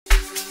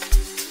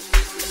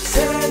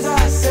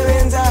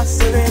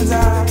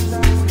sebenza,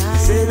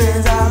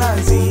 sebenza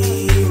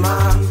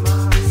kanzima.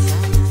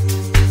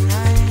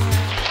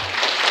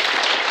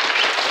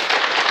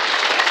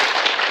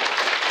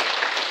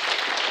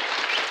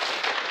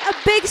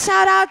 Big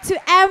shout out to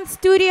AMP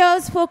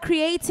Studios for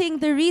creating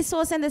the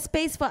resource and the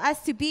space for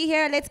us to be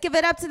here. Let's give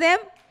it up to them.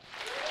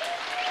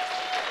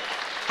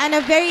 And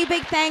a very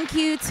big thank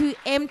you to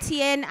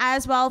MTN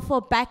as well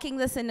for backing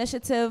this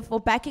initiative, for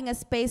backing a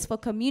space for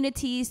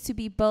communities to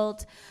be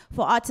built,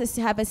 for artists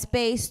to have a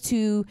space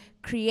to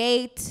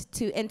create,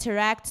 to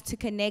interact, to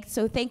connect.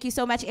 So thank you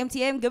so much,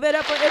 MTN. Give it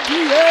up for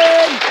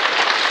MTN.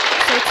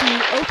 So to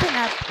open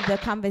up the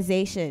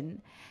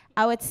conversation,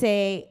 I would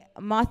say,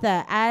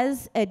 Martha,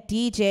 as a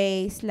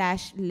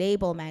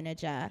DJ/label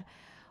manager,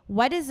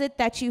 what is it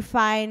that you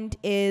find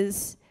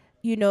is,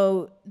 you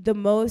know, the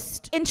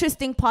most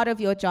interesting part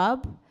of your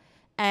job?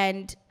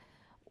 And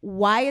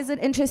why is it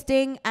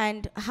interesting?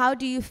 And how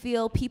do you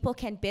feel people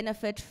can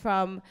benefit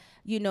from,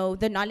 you know,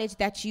 the knowledge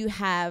that you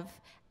have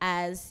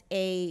as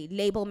a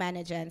label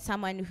manager and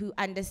someone who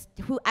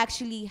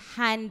actually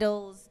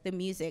handles the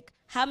music?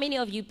 How many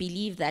of you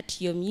believe that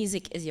your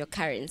music is your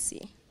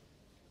currency?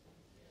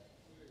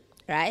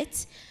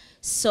 Right?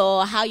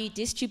 So how you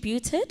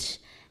distribute it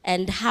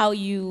and how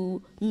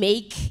you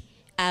make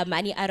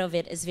money out of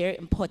it is very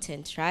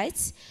important,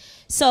 right?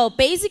 So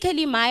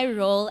basically my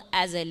role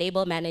as a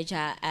label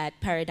manager at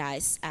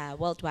Paradise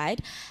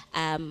Worldwide,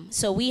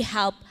 so we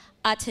help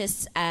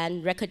artists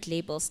and record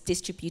labels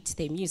distribute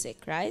their music,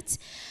 right?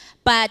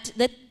 But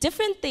the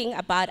different thing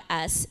about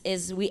us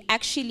is we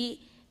actually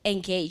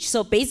engage.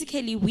 So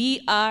basically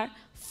we are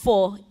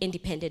for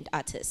independent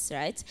artists,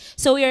 right?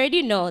 So we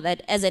already know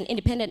that as an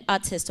independent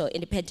artist or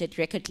independent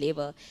record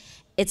label,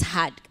 it's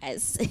hard,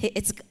 guys.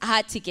 It's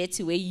hard to get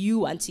to where you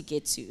want to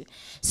get to.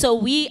 So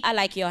we are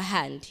like your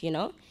hand, you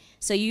know?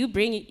 So you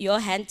bring your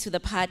hand to the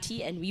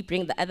party and we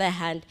bring the other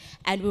hand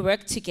and we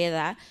work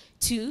together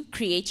to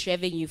create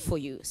revenue for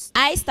you.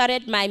 I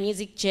started my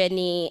music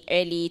journey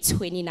early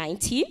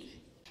 2019.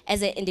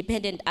 As an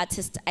independent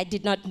artist, I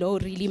did not know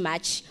really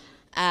much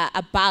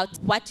about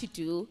what to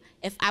do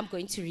if I'm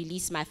going to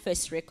release my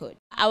first record.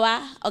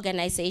 Our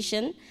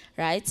organization,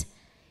 right,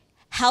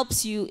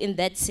 helps you in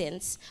that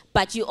sense,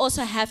 but you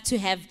also have to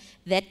have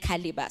that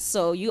caliber.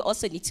 So you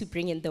also need to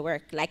bring in the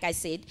work. Like I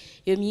said,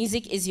 your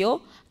music is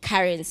your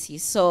currency.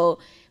 So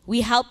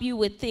we help you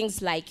with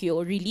things like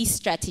your release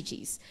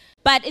strategies.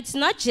 But it's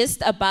not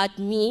just about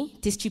me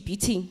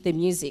distributing the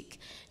music.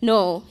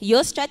 No,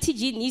 your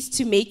strategy needs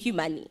to make you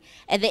money.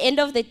 At the end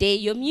of the day,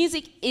 your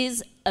music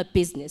is a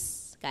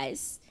business,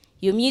 guys.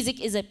 Your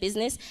music is a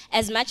business.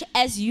 As much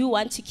as you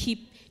want to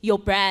keep your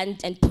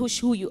brand and push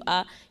who you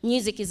are,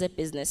 music is a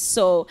business.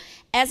 So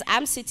as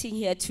I'm sitting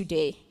here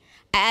today,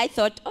 I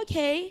thought,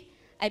 okay,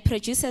 I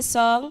produce a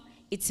song,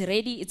 it's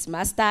ready, it's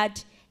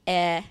mastered,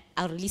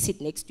 I'll release it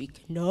next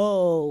week.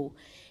 No,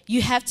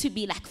 you have to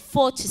be like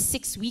 4 to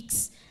 6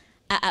 weeks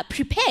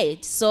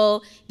prepared.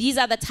 So these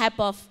are the type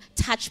of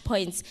touch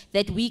points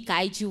that we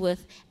guide you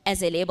with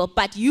as a label.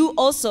 But you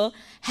also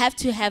have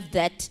to have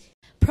that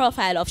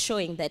profile of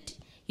showing that,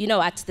 you know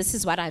what, this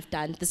is what I've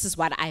done, this is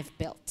what I've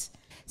built.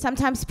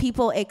 Sometimes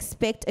people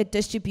expect a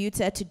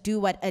distributor to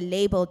do what a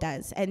label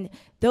does, and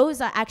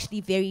those are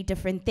actually very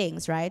different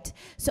things, right?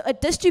 So a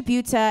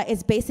distributor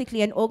is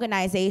basically an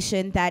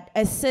organization that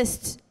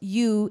assists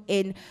you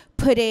in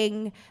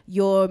putting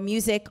your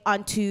music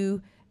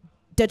onto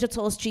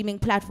digital streaming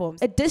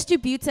platforms. A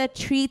distributor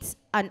treats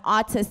an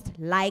artist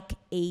like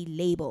a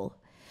label.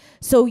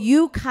 So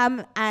you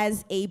come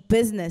as a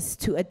business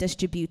to a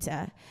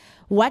distributor.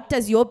 What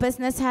does your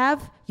business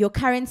have? Your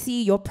currency,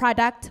 your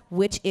product,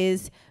 which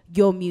is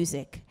your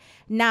music.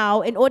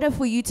 Now, in order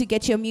for you to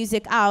get your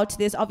music out,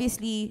 there's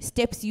obviously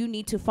steps you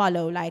need to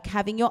follow, like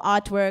having your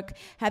artwork,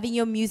 having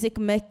your music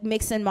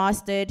mixed and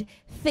mastered,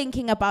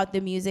 thinking about the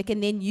music,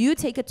 and then you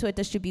take it to a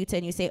distributor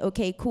and you say,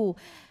 okay, cool,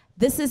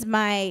 this is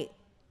my,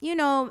 you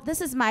know, this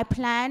is my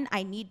plan,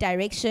 I need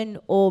direction.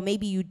 Or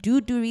maybe you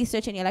do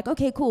research and you're like,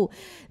 okay, cool,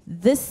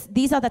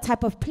 these are the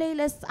type of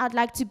playlists I'd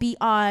like to be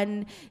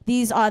on,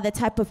 these are the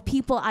type of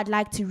people I'd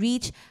like to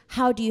reach,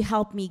 how do you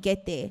help me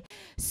get there?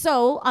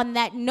 So on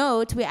that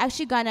note, we're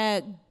actually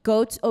gonna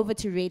go over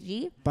to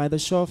Reggie. By the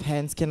show of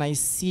hands, can I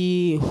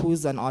see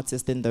who's an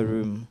artist in the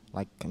room,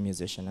 like a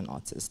musician and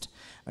artist?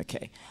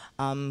 Okay.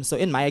 So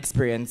in my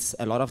experience,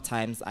 a lot of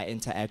times I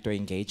interact or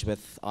engage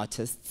with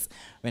artists.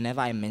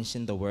 Whenever I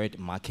mention the word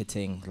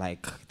marketing,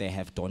 like they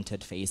have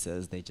daunted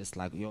faces, they just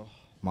like, yo,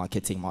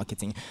 marketing,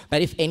 marketing.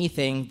 But if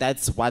anything,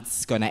 that's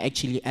what's gonna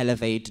actually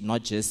elevate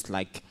not just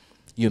like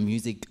your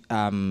music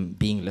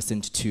being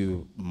listened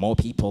to more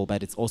people,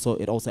 but it also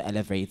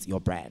elevates your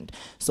brand.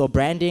 So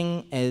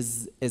branding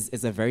is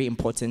a very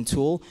important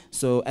tool.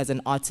 So as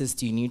an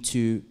artist, you need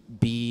to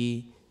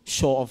be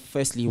sure of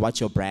firstly what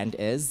your brand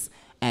is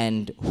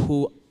and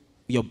who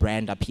your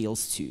brand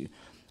appeals to.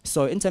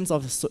 So in terms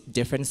of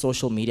different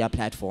social media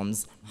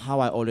platforms, how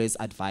I always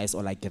advise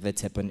or like give a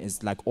tip on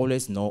is like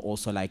always know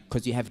also like,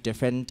 because you have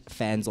different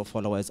fans or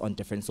followers on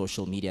different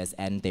social medias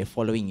and they're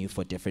following you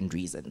for different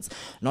reasons.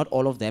 Not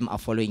all of them are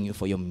following you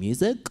for your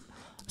music.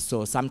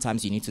 So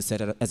sometimes you need to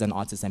sit as an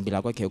artist and be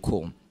like, okay,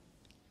 cool.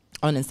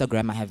 On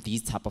Instagram, I have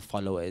these type of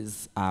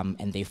followers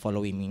and they're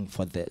following me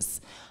for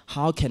this.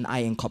 How can I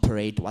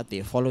incorporate what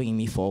they're following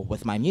me for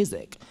with my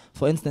music?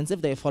 For instance,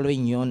 if they're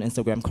following you on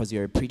Instagram because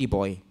you're a pretty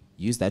boy,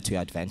 use that to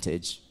your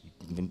advantage.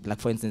 Like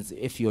for instance,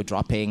 if you're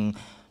dropping,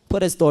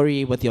 put a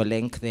story with your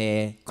link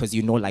there because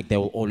you know like they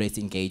will always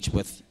engage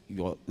with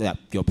your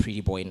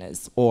pretty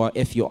boyness. Or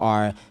if you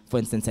are, for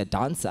instance, a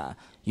dancer,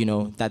 you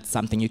know, that's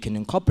something you can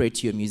incorporate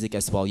to your music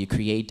as well. You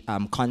create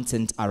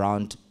content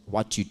around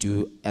what you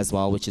do as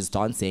well, which is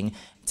dancing.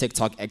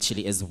 TikTok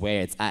actually is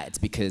where it's at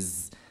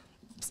because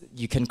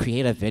you can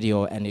create a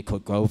video and it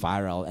could go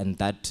viral, and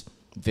that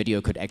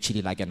video could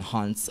actually like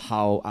enhance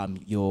how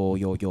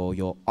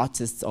your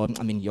artists or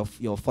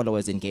your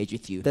followers engage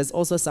with you. There's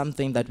also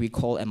something that we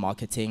call a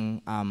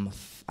marketing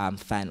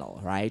funnel,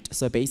 right?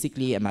 So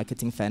basically a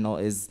marketing funnel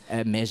is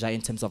a measure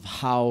in terms of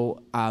how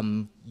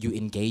you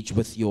engage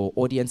with your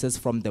audiences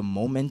from the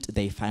moment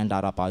they find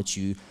out about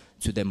you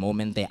to the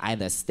moment they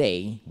either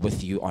stay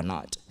with you or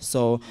not.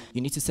 So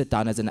you need to sit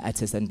down as an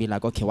artist and be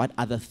like, okay, what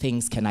other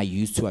things can I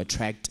use to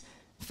attract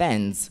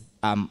fans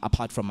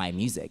apart from my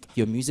music?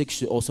 Your music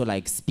should also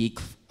like speak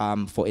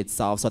for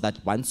itself, so that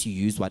once you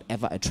use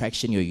whatever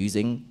attraction you're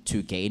using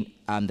to gain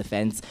the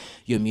fans,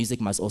 your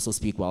music must also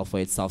speak well for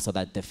itself so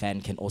that the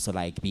fan can also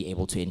like be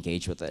able to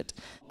engage with it.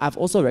 I've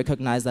also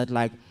recognized that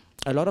like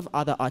a lot of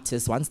other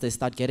artists, once they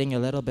start getting a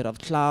little bit of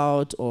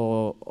clout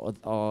or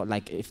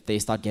like if they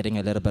start getting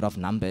a little bit of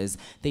numbers,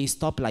 they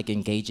stop like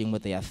engaging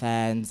with their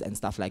fans and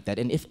stuff like that.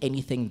 And if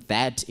anything,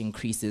 that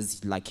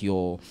increases like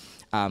your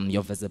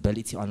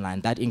visibility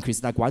online. That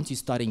increases, like once you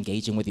start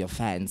engaging with your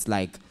fans,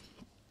 like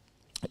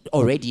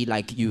already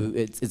like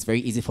it's very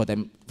easy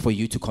for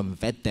you to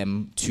convert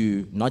them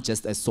to not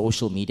just a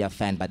social media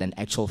fan but an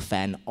actual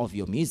fan of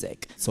your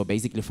music. So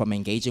basically from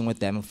engaging with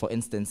them, for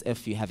instance,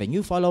 if you have a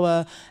new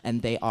follower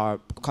and they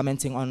are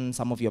commenting on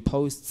some of your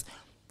posts,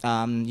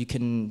 you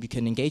can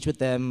engage with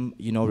them,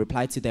 you know,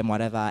 reply to them,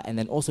 whatever, and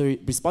then also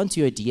respond to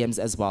your DMs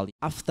as well.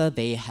 After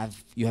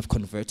you have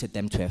converted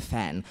them to a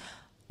fan,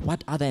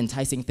 what other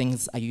enticing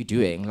things are you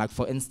doing? Like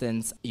for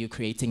instance, you're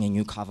creating a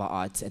new cover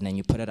art and then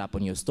you put it up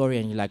on your story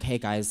and you're like, hey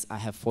guys, I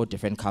have 4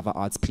 different cover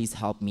arts, please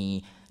help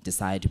me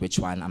decide which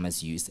one I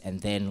must use.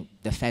 And then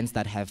the fans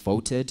that have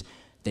voted,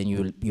 then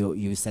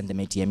you send them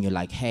a DM, you're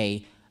like,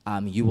 hey,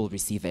 you will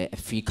receive a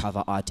free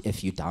cover art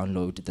if you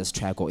download this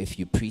track or if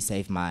you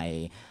pre-save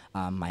my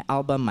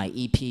album, my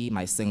EP,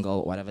 my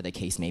single, whatever the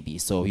case may be.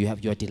 So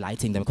you're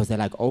delighting them because they're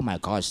like, oh my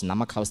gosh,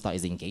 Namakau Star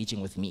is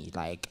engaging with me.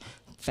 Like,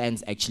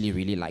 fans actually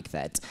really like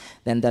that.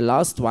 Then the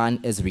last one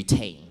is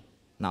retain.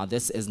 Now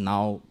this is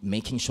now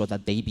making sure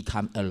that they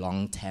become a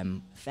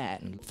long-term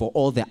fan. For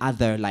all the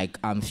other like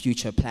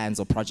future plans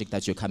or project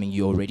that you're coming,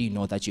 you already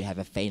know that you have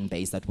a fan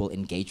base that will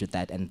engage with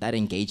that, and that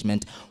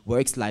engagement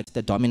works like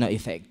the domino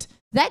effect.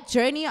 That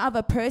journey of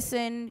a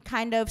person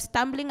kind of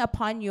stumbling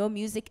upon your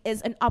music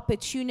is an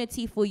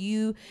opportunity for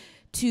you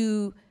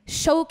to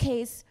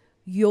showcase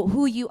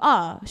who you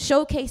are,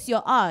 showcase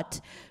your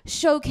art,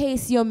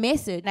 showcase your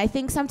message. I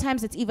think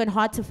sometimes it's even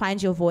hard to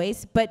find your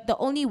voice, but the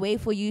only way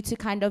for you to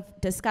kind of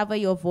discover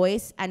your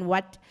voice and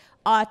what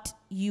art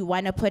you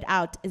want to put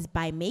out is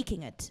by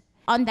making it.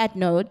 On that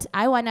note,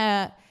 I want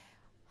to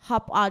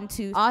hop on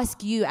to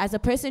ask you, as a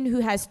person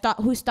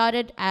who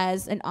started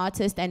as an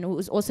artist and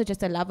who's also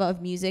just a lover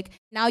of music,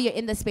 now you're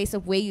in the space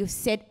of where you've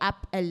set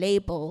up a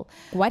label.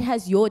 What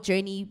has your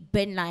journey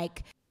been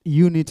like?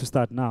 You need to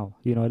start now,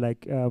 you know,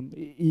 like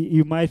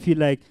you might feel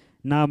like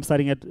now I'm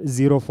starting at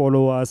 0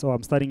 followers or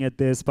I'm starting at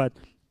this, but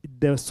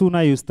the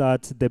sooner you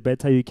start, the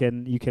better you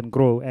can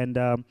grow.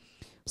 And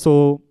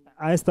so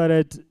I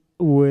started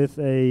with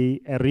a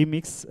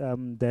remix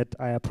that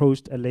I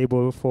approached a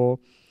label for,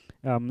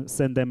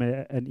 send them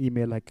an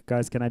email like,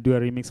 guys, can I do a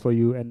remix for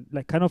you? And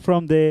like kind of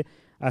from there,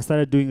 I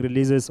started doing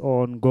releases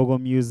on Gogo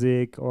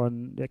Music,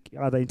 on like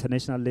other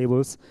international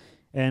labels,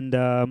 and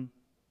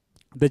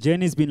the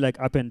journey's been like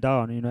up and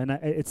down, you know, and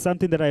it's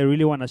something that I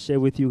really want to share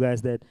with you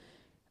guys, that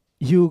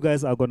you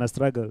guys are going to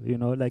struggle, you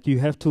know, like you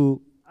have to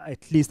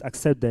at least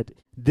accept that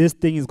this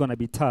thing is going to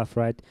be tough,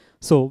 right?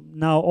 So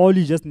now all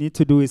you just need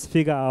to do is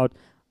figure out,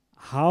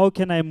 how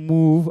can I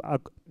move,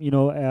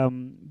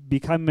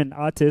 become an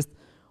artist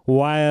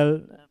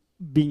while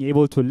being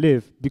able to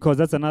live? Because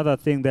that's another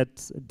thing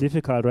that's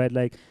difficult, right?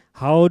 Like,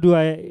 how do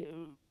I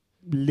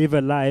live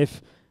a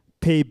life,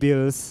 pay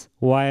bills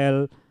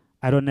while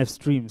I don't have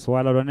streams,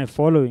 while I don't have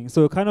following?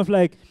 So kind of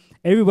like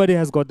everybody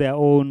has got their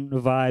own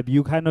vibe.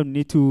 You kind of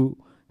need to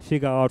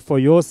figure out for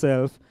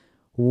yourself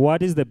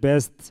what is the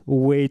best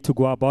way to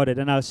go about it.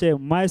 And I'll share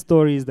my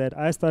story is that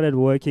I started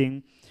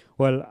working,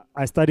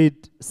 I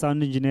studied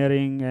sound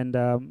engineering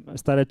and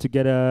started to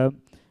get a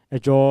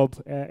job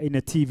in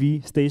a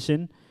TV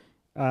station.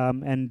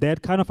 And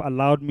that kind of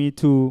allowed me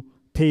to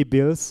pay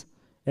bills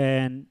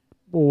And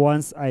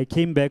once I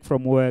came back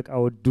from work, I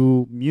would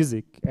do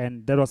music,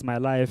 and that was my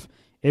life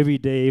every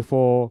day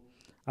for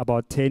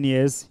about 10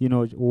 years, you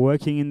know,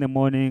 working in the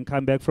morning,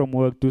 come back from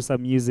work, do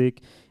some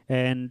music,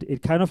 and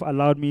it kind of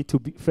allowed me to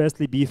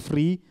firstly be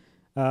free,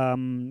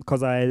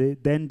 because I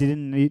then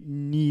didn't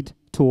need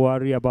to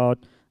worry about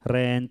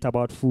rent,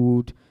 about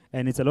food,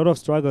 and it's a lot of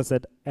struggles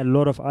that a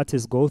lot of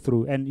artists go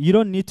through, and you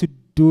don't need to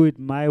do it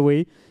my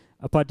way,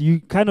 but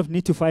you kind of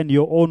need to find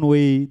your own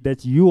way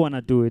that you want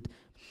to do it.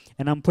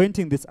 And I'm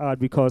pointing this out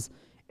because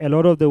a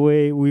lot of the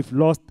way we've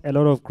lost a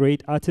lot of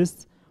great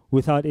artists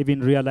without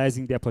even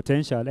realizing their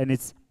potential. And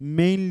it's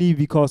mainly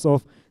because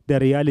of the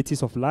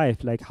realities of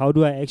life. Like, how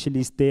do I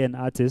actually stay an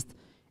artist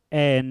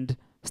and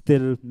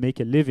still make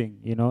a living,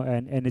 you know?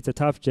 And it's a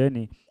tough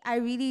journey. I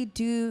really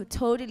do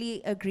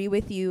totally agree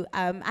with you.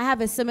 I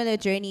have a similar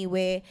journey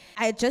where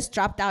I just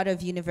dropped out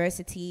of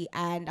university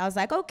and I was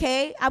like,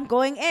 okay, I'm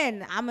going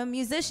in. I'm a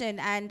musician.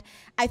 And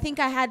I think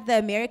I had the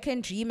American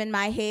dream in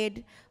my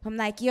head. I'm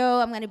like, yo,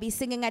 I'm going to be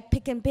singing at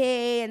Pick and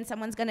Pay and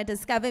someone's going to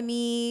discover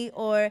me,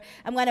 or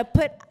I'm going to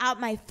put out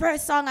my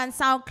first song on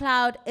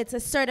SoundCloud. It's a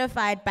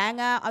certified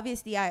banger.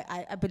 Obviously,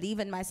 I believe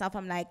in myself.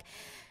 I'm like,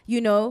 you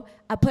know,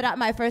 I put out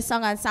my first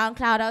song on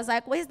SoundCloud. I was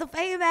like, where's the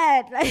fame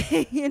at?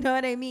 Like, you know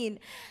what I mean?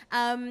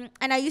 And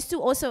I used to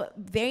also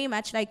very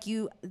much like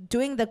you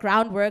doing the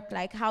groundwork,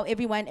 like how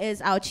everyone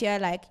is out here,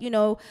 like, you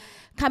know,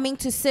 coming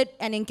to sit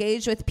and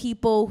engage with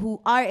people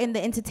who are in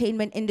the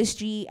entertainment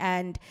industry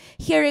and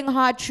hearing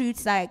hard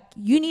truths like,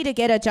 you need to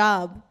get a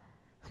job.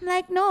 I'm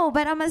like, no,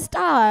 but I'm a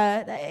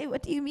star. Like,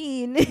 what do you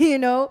mean? You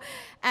know?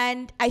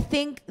 And I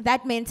think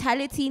that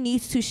mentality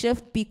needs to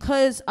shift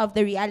because of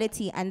the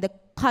reality and the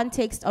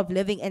context of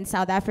living in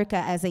South Africa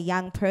as a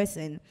young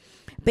person.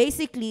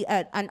 Basically,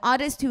 an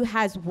artist who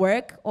has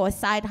work or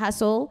side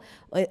hustle,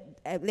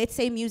 let's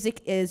say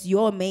music is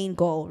your main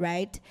goal,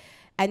 right?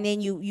 And then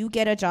you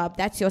get a job,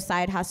 that's your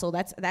side hustle.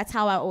 That's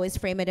how I always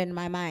frame it in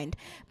my mind.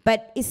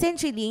 But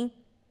essentially,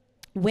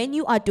 when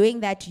you are doing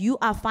that, you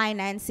are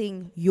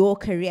financing your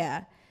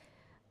career.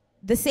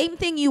 The same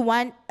thing you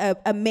want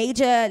a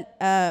major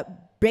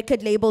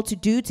record label to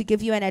do to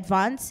give you an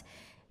advance,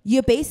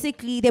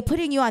 they're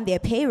putting you on their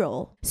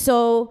payroll.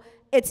 So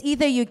it's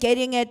either you're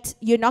getting it,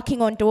 you're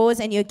knocking on doors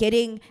and you're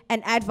getting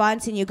an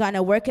advance and you're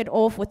gonna work it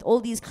off with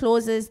all these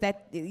clauses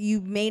that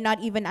you may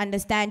not even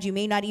understand, you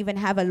may not even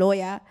have a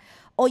lawyer,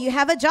 or you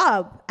have a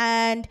job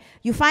and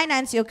you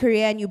finance your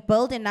career and you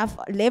build enough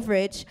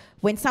leverage.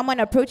 When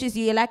someone approaches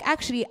you, you're like,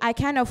 actually, I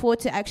can't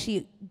afford to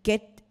actually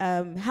get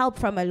help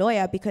from a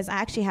lawyer because I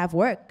actually have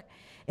work.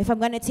 If I'm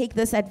gonna take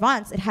this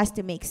advance, it has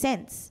to make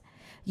sense.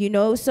 You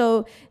know,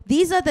 so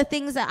these are the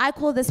things that I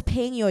call this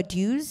paying your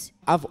dues.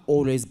 I've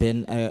always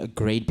been a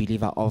great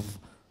believer of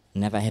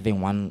never having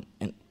one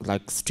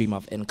stream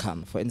of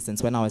income. For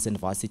instance, when I was in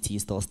varsity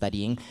still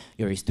studying,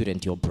 you're a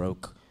student, you're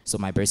broke. So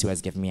my bursary was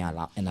giving me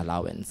an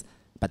allowance.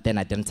 But then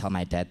I didn't tell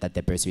my dad that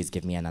the bursary is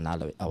giving me an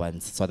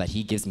allowance, so that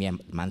he gives me a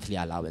monthly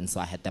allowance.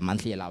 So I had the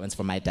monthly allowance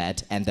from my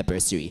dad and the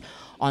bursary.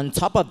 On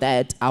top of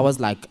that, I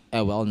was like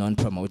a well-known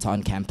promoter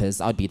on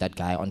campus. I'd be that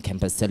guy on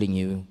campus selling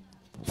you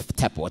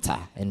tap water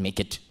and make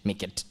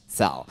it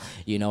sell,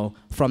 you know.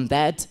 From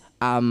that,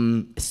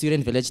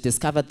 Student Village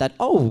discovered that,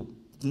 oh,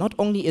 not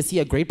only is he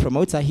a great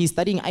promoter, he's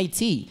studying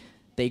IT.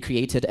 They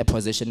created a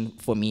position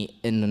for me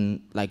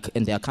in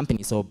their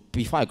company. So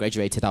before I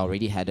graduated, I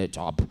already had a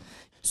job.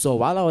 So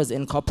while I was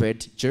in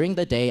corporate, during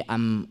the day,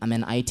 I'm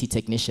an IT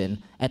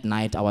technician. At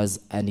night, I was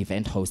an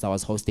event host. I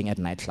was hosting at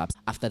nightclubs.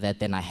 After that,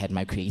 then I had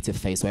my creative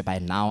phase, whereby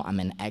now I'm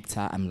an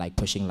actor. I'm like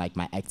pushing like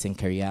my acting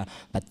career.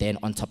 But then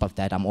on top of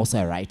that, I'm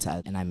also a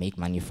writer, and I make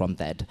money from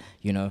that,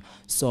 you know.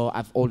 So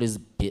I've always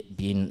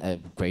been a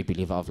great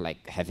believer of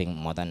like having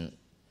more than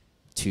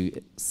 2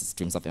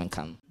 streams of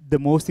income. The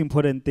most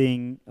important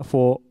thing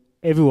for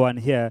everyone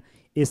here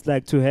is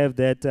like to have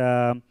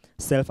that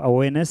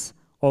self-awareness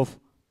of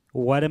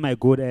what am I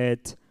good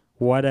at,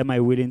 what am I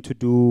willing to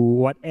do,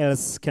 what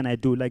else can I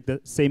do? Like the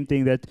same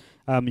thing that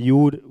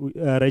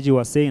Reggie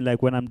was saying,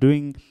 like when I'm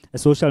doing a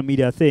social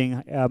media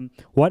thing,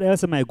 what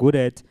else am I good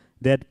at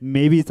that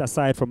maybe it's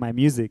aside from my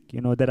music,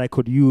 you know, that I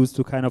could use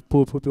to kind of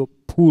pull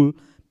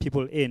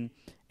people in.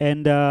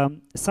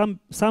 And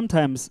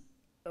sometimes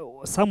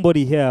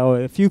somebody here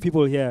or a few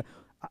people here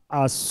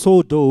are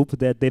so dope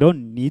that they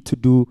don't need to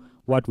do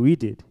what we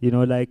did, you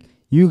know, like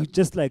you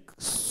just like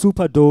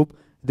super dope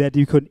that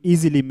you can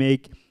easily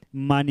make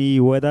money,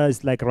 whether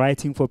it's like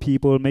writing for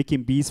people,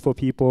 making beats for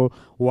people,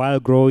 while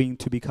growing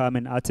to become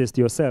an artist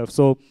yourself.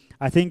 So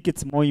I think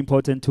it's more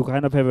important to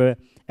kind of have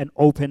an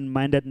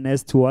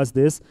open-mindedness towards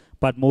this,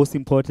 but most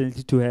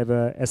importantly to have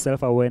a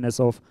self-awareness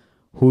of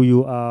who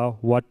you are,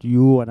 what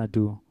you want to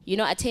do. You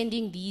know,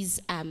 attending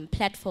these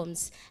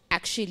platforms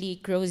actually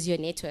grows your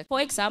network. For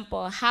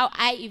example, how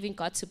I even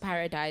got to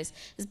Paradise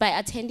is by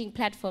attending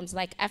platforms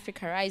like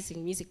Africa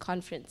Rising Music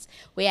Conference,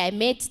 where I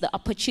met the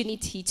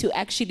opportunity to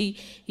actually,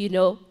 you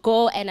know,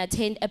 go and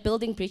attend a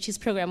Building Bridges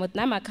program with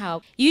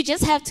Namakau. You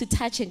just have to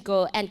touch and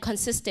go, and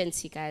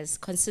consistency, guys,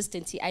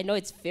 consistency. I know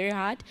it's very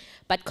hard,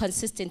 but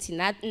consistency,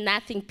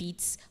 nothing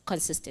beats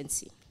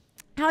consistency.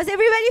 How's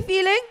everybody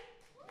feeling?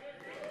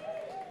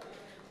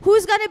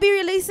 Who's gonna be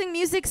releasing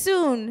music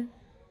soon?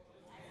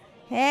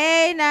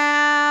 Hey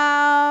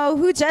now,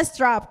 who just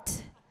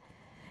dropped?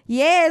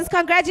 Yes,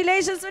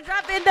 congratulations for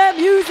dropping the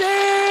music.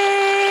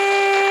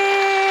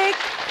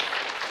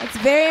 It's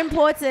very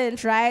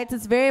important, right?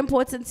 It's very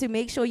important to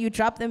make sure you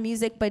drop the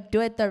music, but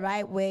do it the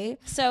right way.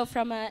 So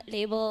from a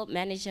label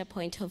manager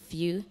point of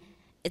view,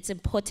 it's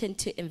important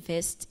to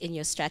invest in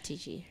your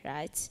strategy,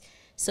 right?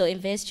 So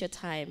invest your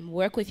time,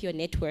 work with your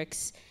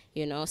networks,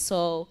 you know,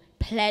 so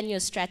plan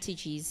your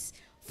strategies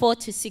 4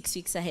 to 6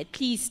 weeks ahead.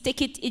 Please stick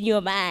it in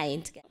your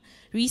mind.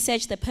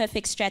 Research the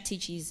perfect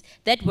strategies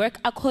that work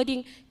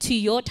according to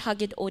your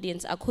target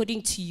audience,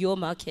 according to your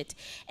market,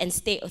 and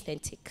stay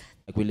authentic.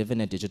 Like, we live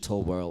in a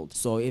digital world,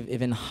 so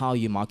even how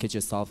you market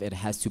yourself, it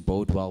has to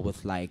bode well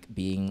with like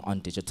being on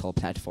digital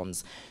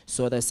platforms.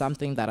 So there's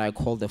something that I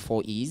call the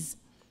 4 E's.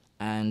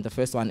 And the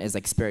first one is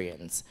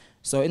experience.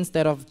 So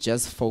instead of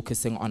just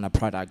focusing on a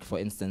product, for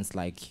instance,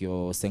 like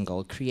your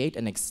single, create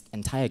an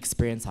entire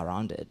experience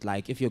around it.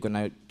 Like if you're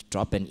gonna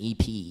drop an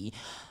EP,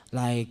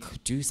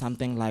 like do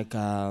something like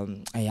a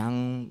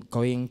young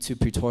going to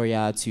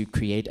Pretoria to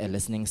create a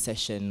listening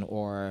session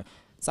or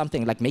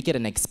something, like make it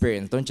an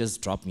experience. Don't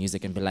just drop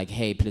music and be like,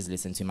 hey, please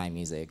listen to my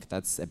music.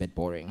 That's a bit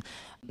boring.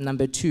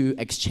 Number 2,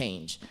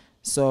 exchange.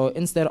 So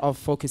instead of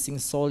focusing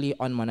solely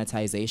on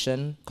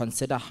monetization,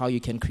 consider how you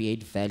can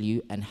create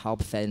value and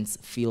help fans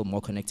feel more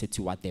connected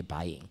to what they're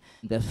buying.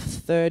 The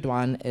third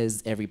one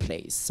is every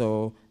place.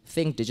 So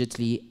think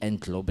digitally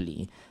and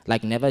globally.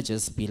 Like never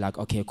just be like,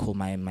 okay, cool,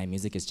 my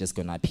music is just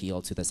gonna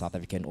appeal to the South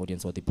African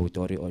audience or the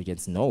Pretoria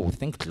audience. No,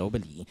 think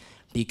globally.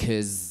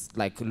 Because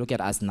like, look at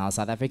us now,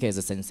 South Africa is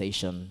a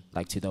sensation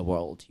like to the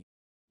world.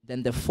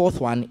 Then the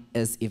fourth one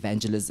is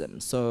evangelism.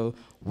 So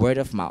word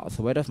of mouth.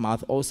 Word of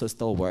mouth also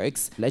still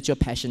works. Let your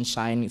passion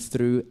shine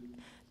through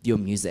your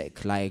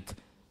music. Like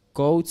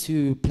go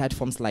to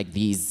platforms like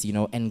these, you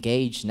know,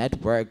 engage,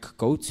 network,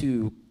 go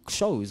to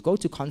shows, go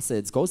to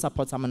concerts, go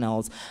support someone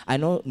else. I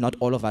know not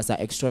all of us are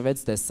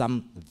extroverts. There's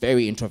some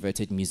very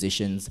introverted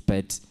musicians,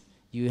 but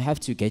you have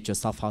to get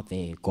yourself out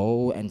there.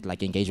 Go and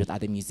like engage with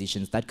other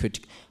musicians. That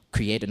could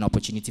create an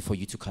opportunity for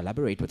you to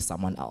collaborate with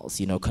someone else.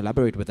 You know,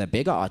 collaborate with a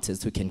bigger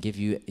artist who can give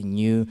you a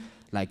new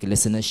like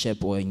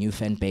listenership or a new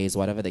fan base,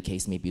 whatever the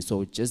case may be.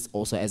 So just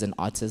also as an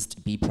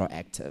artist, be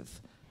proactive.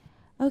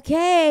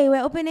 Okay,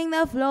 we're opening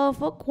the floor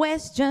for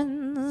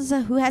questions.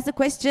 Who has a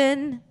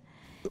question?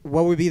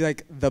 What would be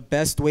like the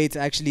best way to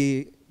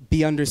actually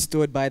be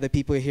understood by the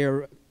people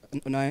here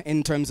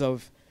in terms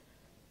of,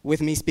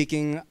 with me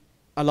speaking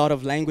a lot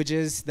of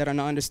languages that are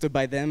not understood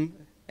by them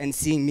and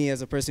seeing me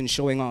as a person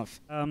showing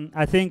off?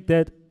 I think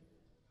that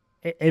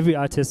every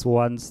artist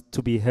wants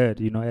to be heard,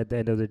 you know, at the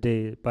end of the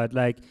day. But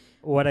like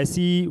what I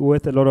see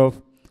with a lot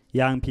of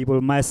young people,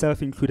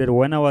 myself included,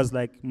 when I was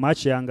like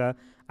much younger,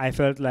 I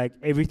felt like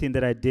everything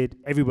that I did,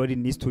 everybody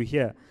needs to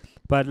hear.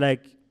 But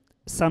like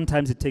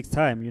sometimes it takes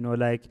time, you know,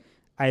 like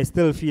I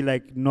still feel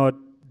like not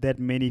that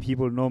many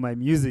people know my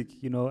music,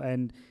 you know,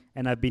 and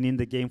I've been in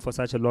the game for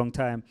such a long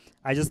time.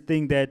 I just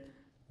think that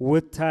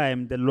with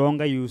time, the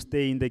longer you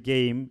stay in the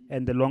game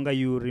and the longer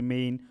you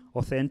remain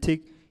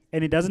authentic,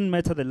 and it doesn't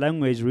matter the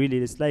language really,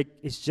 it's like,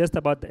 it's just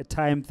about the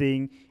time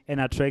thing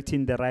and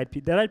attracting the right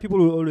people. The right people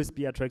will always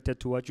be attracted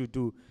to what you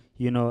do,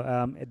 you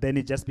know, then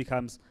it just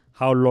becomes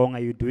how long are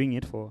you doing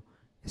it for,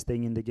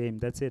 staying in the game.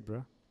 That's it,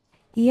 bro.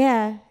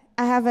 Yeah,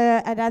 I have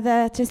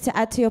another, just to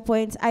add to your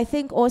point. I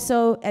think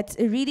also it's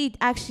really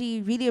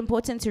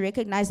important to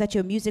recognize that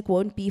your music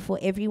won't be for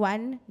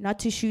everyone, not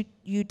to shoot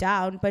you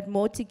down, but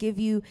more to give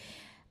you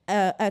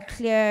a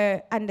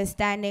clear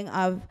understanding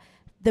of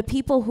the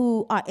people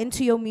who are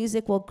into your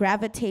music will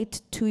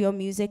gravitate to your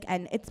music,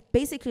 and it's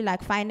basically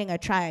like finding a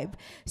tribe.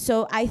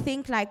 So I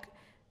think like,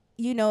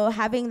 you know,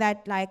 having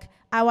that like,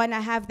 I want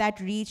to have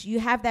that reach, you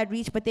have that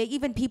reach, but there are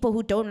even people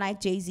who don't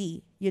like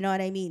Jay-Z, you know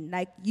what I mean?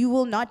 Like you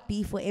will not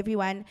be for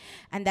everyone,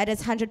 and that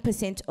is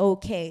 100%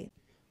 okay.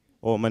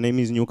 Oh, my name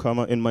is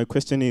Newcomer, and my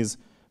question is,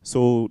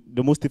 so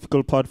the most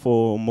difficult part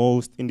for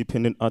most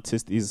independent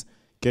artists is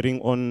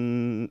getting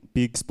on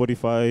big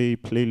Spotify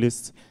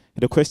playlists.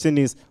 The question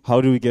is,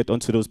 how do we get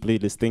onto those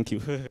playlists? Thank you.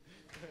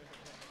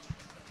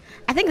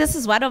 I think this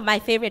is one of my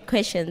favorite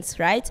questions,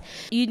 right?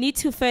 You need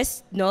to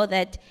first know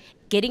that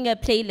getting a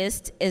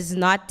playlist is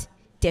not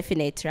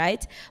definite,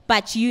 right?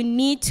 But you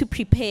need to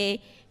prepare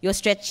your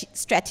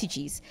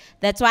strategies.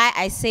 That's why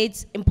I say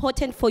it's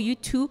important for you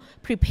to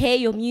prepare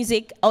your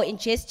music or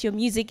ingest your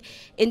music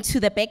into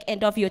the back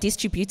end of your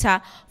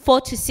distributor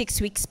 4 to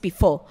 6 weeks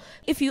before.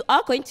 If you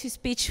are going to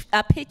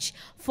pitch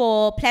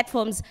for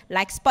platforms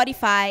like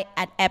Spotify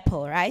and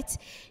Apple, right?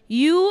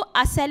 You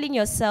are selling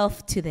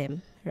yourself to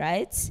them,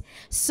 right?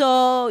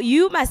 So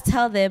you must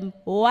tell them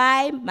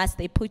why must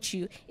they put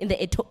you in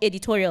the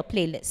editorial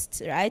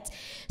playlist, right?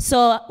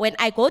 So when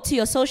I go to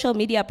your social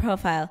media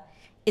profile,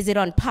 is it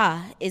on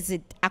par? Is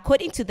it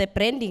according to the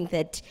branding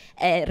that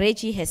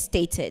Reggie has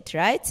stated,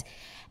 right?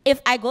 If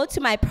I go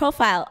to my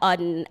profile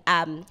on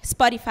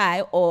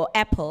Spotify or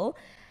Apple,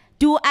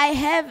 do I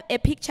have a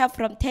picture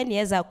from 10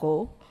 years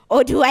ago?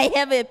 Or do I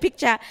have a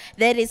picture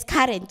that is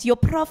current? Your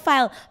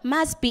profile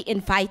must be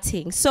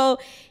inviting. So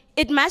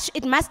it must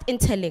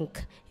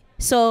interlink.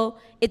 So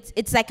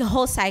it's like a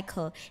whole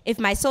cycle. If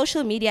my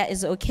social media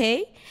is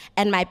okay,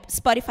 and my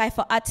Spotify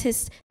for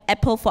artists,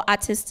 Apple for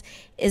artists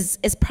is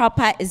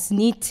proper, is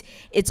neat,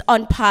 it's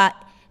on par,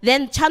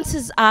 then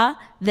chances are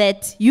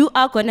that you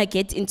are gonna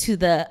get into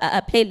the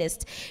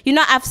playlist. You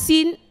know, I've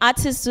seen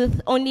artists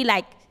with only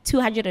like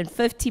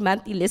 250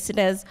 monthly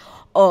listeners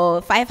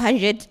or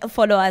 500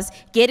 followers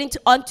getting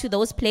onto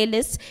those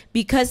playlists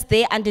because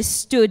they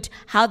understood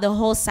how the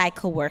whole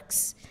cycle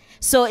works.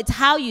 So it's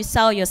how you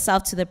sell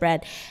yourself to the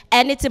brand.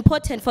 And it's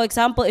important, for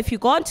example, if you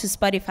go onto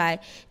Spotify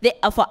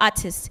for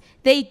artists,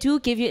 they do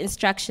give you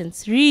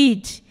instructions.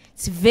 Read.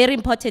 It's very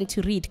important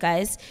to read,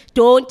 guys.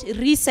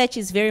 Research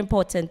is very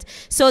important.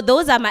 So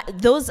those are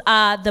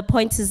the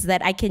pointers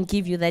that I can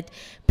give you, that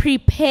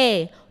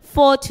prepare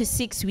 4 to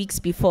 6 weeks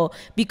before,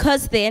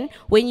 because then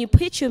when you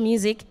pitch your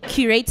music,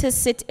 curators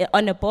sit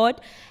on a board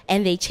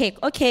and they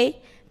check,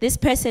 okay, this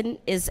person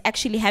is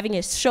actually having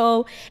a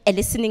show, a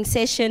listening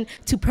session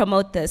to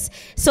promote this.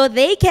 So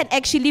they can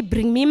actually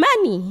bring me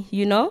money,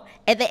 you know?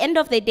 At the end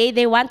of the day,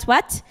 they want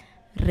what?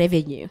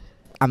 Revenue.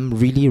 I'm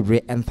really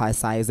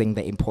re-emphasizing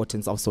the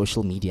importance of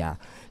social media.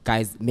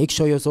 Guys, make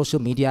sure your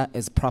social media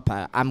is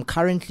proper. I'm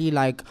currently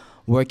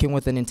working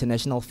with an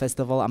international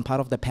festival. I'm part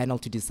of the panel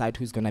to decide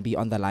who's going to be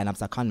on the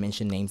lineups. I can't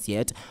mention names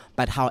yet.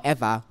 But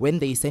however, when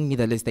they send me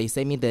the list, they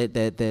send me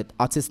the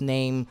artist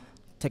name,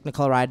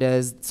 technical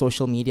writers,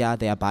 social media,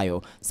 their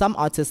bio. Some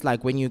artists,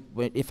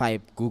 if I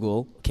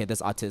Google, okay,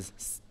 this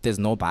artist, there's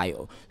no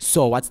bio.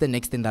 So what's the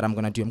next thing that I'm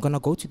gonna do? I'm gonna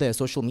go to their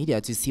social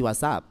media to see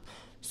what's up.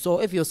 So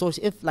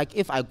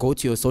if I go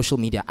to your social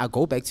media, I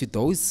go back to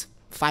those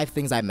 5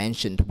 things I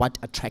mentioned. What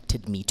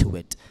attracted me to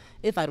it?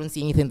 If I don't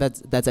see anything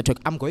that's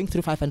attractive, I'm going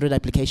through 500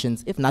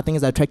 applications. If nothing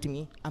is attracting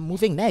me, I'm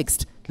moving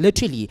next,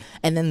 literally.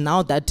 And then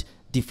now that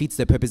defeats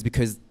the purpose,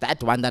 because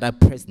that one that I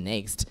pressed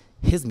next,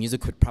 his music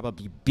could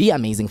probably be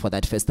amazing for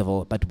that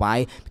festival, but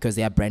why? Because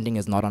their branding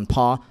is not on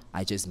par.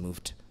 I just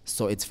moved.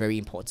 So it's very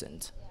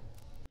important.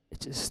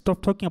 Just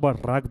stop talking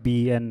about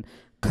rugby and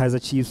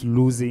Kaizer Chiefs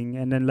losing,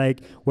 and then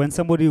when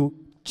somebody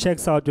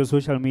checks out your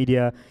social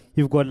media,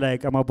 you've got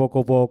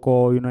Amaboko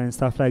Boko, and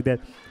stuff like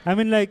that. I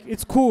mean,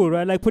 it's cool,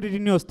 right? Put it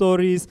in your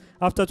stories.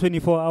 After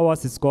 24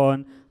 hours, it's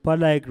gone. But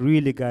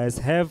really, guys,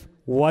 have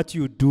what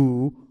you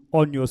do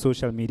on your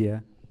social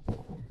media.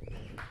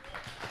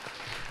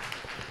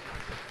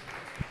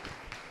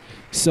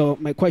 So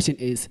my question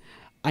is,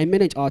 I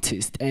manage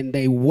artists and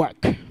they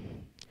work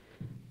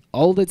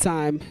all the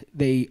time.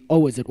 They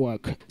always at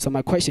work. So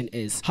my question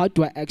is, how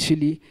do I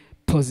actually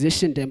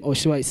position them, or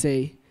should I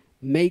say,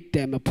 make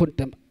them and put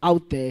them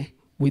out there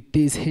with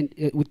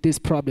these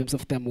problems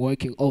of them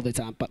working all the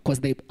time, because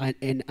they are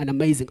an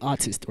amazing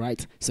artist,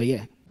 right? So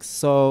yeah.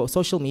 So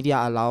social media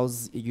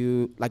allows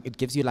you, it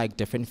gives you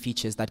different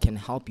features that can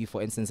help you,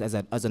 for instance, as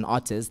an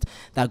artist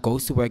that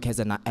goes to work as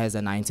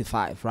a 9 to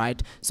 5,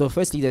 right? So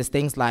firstly, there's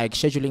things like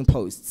scheduling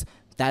posts.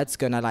 That's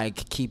gonna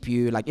keep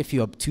you, if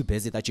you're too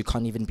busy that you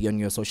can't even be on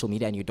your social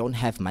media and you don't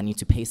have money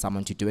to pay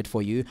someone to do it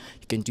for you,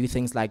 you can do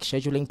things like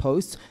scheduling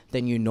posts.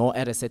 Then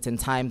at a certain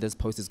time this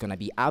post is gonna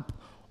be up.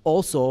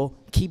 Also,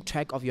 keep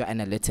track of your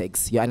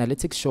analytics. Your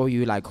analytics show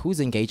you who's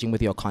engaging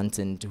with your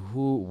content,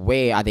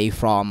 where are they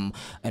from,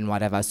 and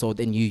whatever. So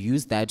then you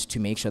use that to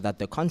make sure that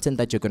the content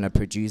that you're gonna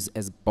produce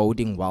is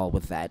boding well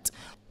with that.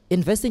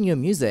 Invest in your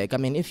music. I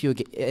mean, if you're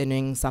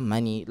earning some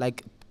money,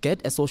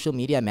 get a social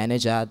media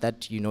manager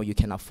that you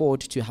can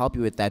afford to help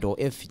you with that. Or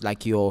if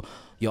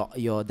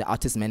the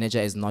artist manager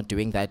is not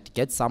doing that,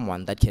 get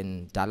someone that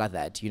can dollar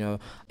that.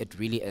 It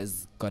really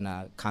is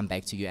gonna come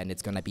back to you, and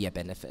it's gonna be a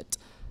benefit.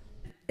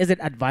 Is it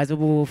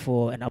advisable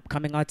for an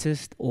upcoming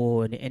artist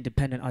or an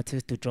independent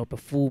artist to drop a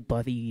full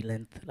body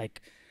length,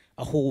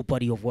 a whole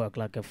body of work,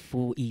 a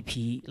full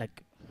EP?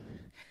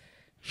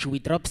 Should we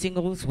drop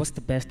singles? What's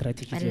the best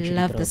strategy? I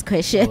love this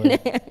question.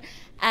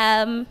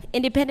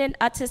 Independent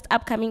artists,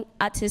 upcoming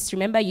artists,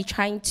 remember you're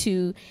trying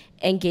to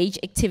engage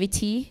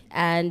activity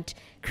and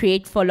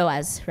create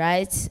followers,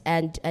 right?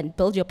 And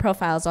build your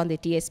profiles on the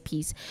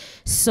DSPs.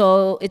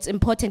 So it's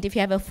important, if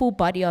you have a full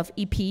body of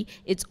EP,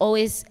 it's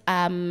always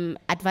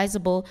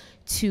advisable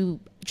to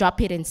drop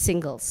it in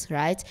singles,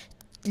 right?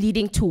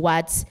 leading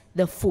towards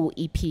the full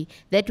EP.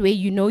 That way,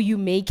 you know you're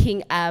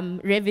making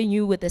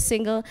revenue with a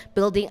single,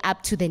 building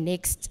up to the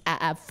next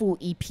full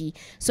EP.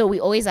 So we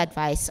always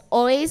advise,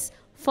 always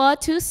 4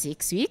 to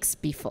 6 weeks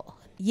before.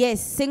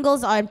 Yes,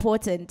 singles are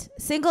important.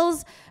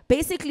 Singles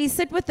basically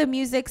sit with the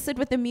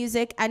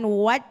music, and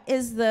what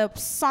is the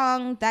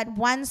song, that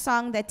one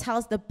song that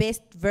tells the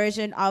best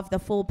version of the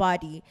full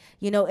body?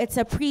 You know, it's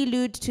a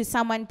prelude to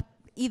someone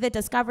either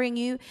discovering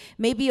you,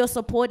 maybe your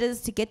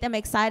supporters, to get them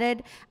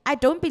excited. I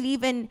don't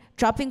believe in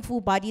dropping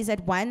full bodies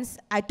at once.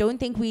 I don't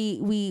think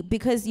we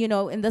because, you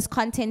know, in this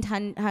content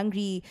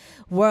hungry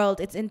world,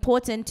 it's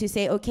important to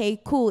say, okay,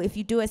 cool, if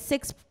you do a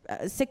six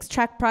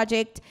track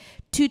project,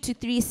 2 to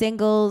 3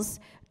 singles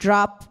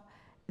drop,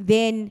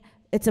 then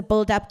it's a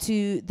build up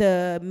to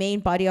the main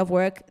body of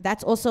work.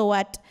 That's also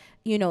what,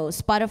 you know,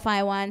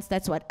 Spotify wants,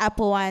 that's what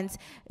Apple wants.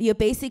 You're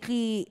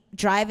basically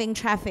driving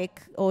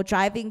traffic or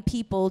driving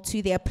people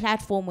to their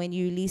platform when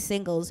you release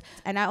singles.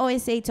 And I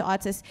always say to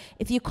artists,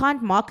 if you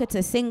can't market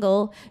a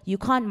single, you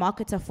can't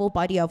market a full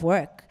body of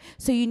work.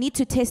 So you need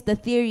to test the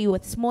theory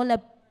with smaller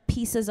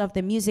pieces of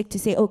the music to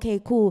say,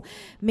 okay, cool,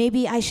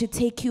 maybe I should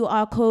take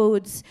QR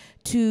codes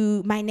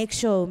to my next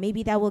show.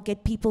 Maybe that will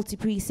get people to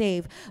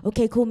pre-save.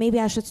 Okay, cool, maybe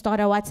I should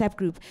start a WhatsApp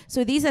group.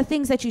 So these are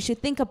things that you should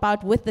think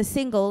about with the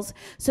singles,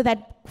 so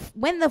that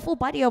when the full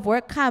body of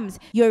work comes,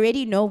 you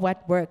already know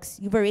what works.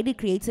 You've already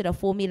created a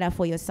formula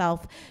for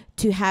yourself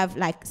to have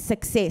like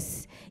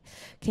success.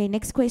 Okay,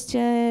 next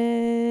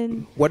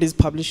question. What is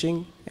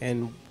publishing,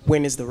 and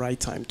when is the right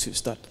time to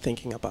start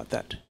thinking about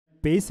that?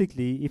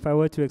 Basically, if I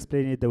were to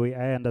explain it the way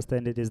I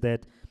understand it, is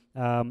that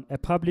a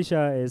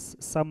publisher is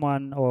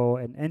someone or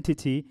an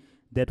entity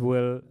that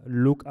will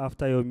look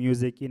after your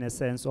music in a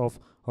sense of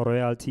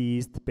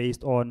royalties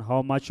based on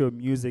how much your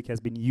music has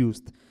been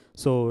used.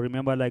 So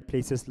remember, like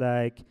places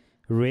like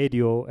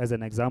radio as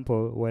an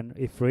example,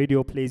 if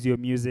radio plays your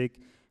music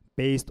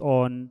based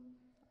on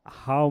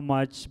how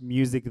much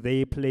music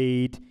they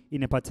played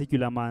in a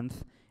particular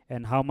month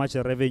and how much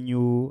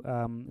revenue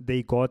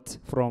they got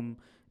from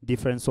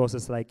different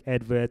sources like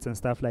adverts and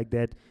stuff like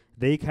that,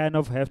 they kind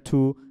of have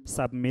to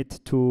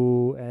submit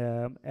to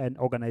an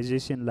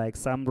organization like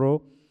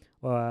Samro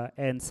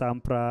and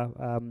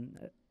Sampra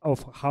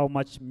of how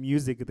much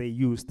music they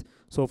used.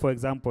 So for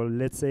example,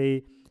 let's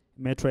say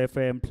Metro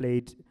FM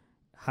played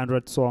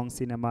 100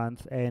 songs in a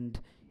month, and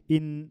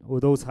in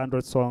those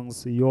 100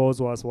 songs,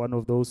 yours was one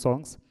of those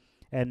songs,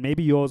 and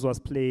maybe yours was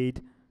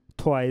played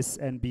twice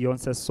and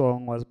Beyonce's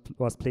song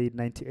was played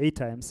 98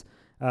 times.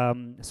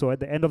 So at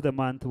the end of the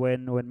month,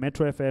 when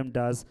Metro FM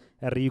does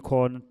a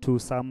recon to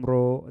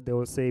Samro, they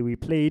will say, we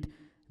played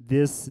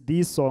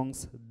these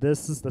songs,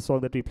 this is the song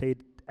that we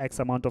played X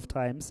amount of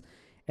times,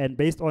 and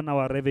based on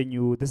our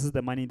revenue, this is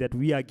the money that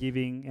we are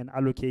giving and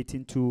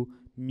allocating to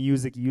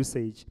music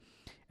usage.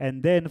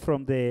 And then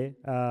from there,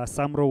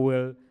 Samro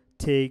will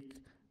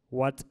take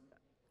what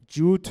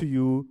due to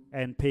you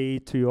and pay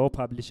to your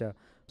publisher.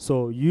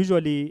 So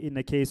usually in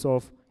the case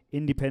of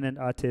independent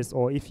artists,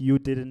 or if you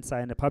didn't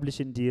sign a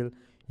publishing deal,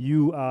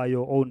 you are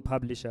your own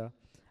publisher.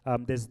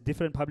 There's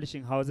different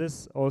publishing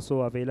houses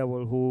also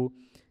available who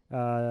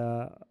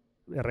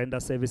render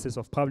services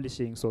of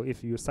publishing. So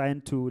if you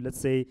sign to,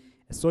 let's say,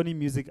 Sony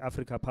Music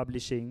Africa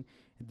Publishing,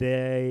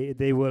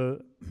 they will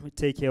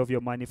take care of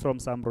your money from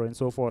Samro and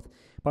so forth.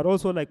 But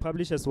also like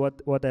publishers,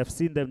 what I've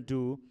seen them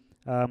do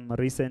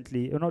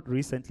recently, or not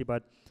recently,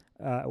 but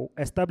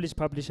established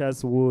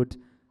publishers would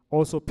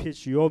also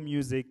pitch your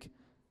music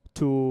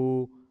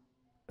to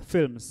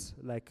films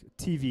like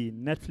TV,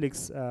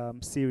 Netflix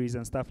series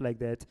and stuff like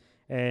that.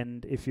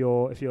 And if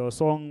your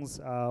songs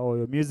or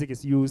your music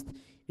is used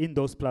in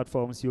those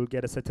platforms, you'll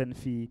get a certain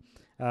fee.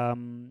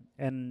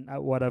 And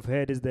what I've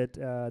heard is that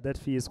that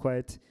fee is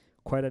quite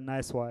a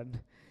nice one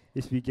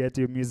if we get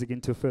your music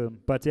into film.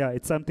 But yeah,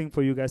 it's something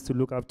for you guys to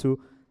look up to.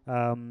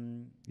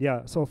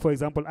 Yeah, so for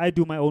example, I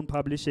do my own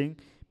publishing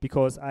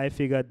because I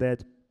figured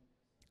that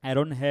I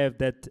don't have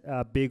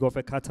that big of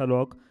a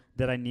catalog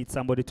that I need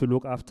somebody to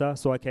look after,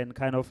 so I can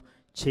kind of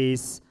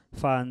chase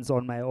funds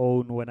on my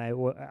own. When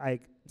I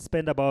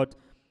spend about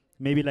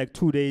maybe like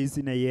 2 days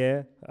in a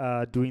year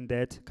doing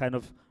that, kind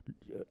of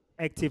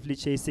actively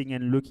chasing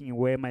and looking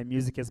where my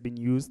music has been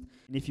used.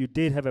 And if you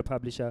did have a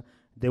publisher,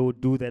 they would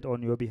do that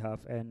on your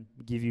behalf and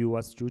give you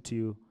what's due to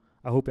you.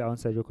 I hope I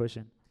answered your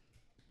question.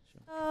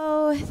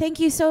 Oh, thank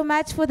you so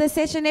much for the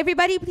session.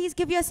 Everybody, please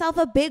give yourself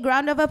a big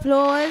round of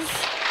applause.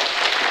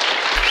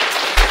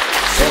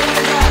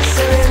 Sebenza,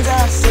 sebenza,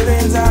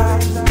 sebenza,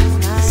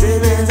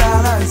 sebenza.